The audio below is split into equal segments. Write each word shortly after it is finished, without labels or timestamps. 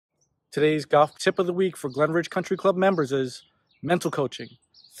Today's golf tip of the week for Glen Ridge Country Club members is mental coaching.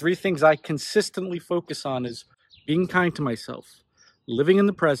 3 things I consistently focus on is being kind to myself, living in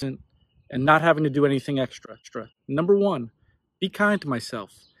the present, and not having to do anything extra. Number 1, be kind to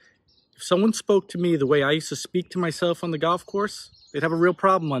myself. If someone spoke to me the way I used to speak to myself on the golf course, they'd have a real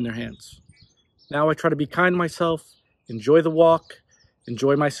problem on their hands. Now I try to be kind to myself, enjoy the walk,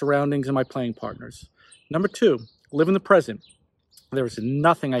 enjoy my surroundings and my playing partners. Number 2, live in the present. There is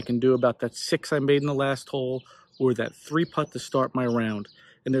nothing I can do about that 6 I made in the last hole or that 3 putt to start my round.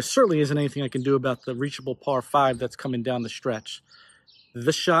 And there certainly isn't anything I can do about the reachable par 5 that's coming down the stretch.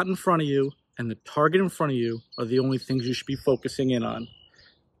 The shot in front of you and the target in front of you are the only things you should be focusing in on.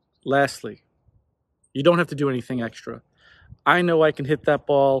 Lastly, you don't have to do anything extra. I know I can hit that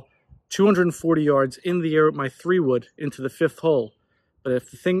ball 240 yards in the air with my 3-wood into the 5th hole. But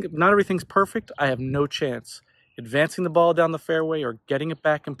if not everything's perfect, I have no chance. Advancing the ball down the fairway or getting it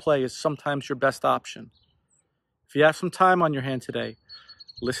back in play is sometimes your best option. If you have some time on your hand today,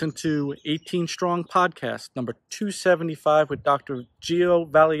 listen to 18 Strong Podcast, number 275 with Dr. Gio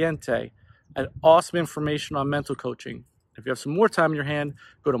Valiente. And awesome information on mental coaching. If you have some more time in your hand,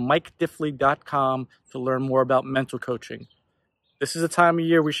 go to MikeDiffley.com to learn more about mental coaching. This is a time of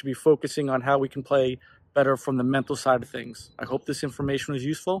year we should be focusing on how we can play better from the mental side of things. I hope this information was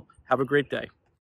useful. Have a great day.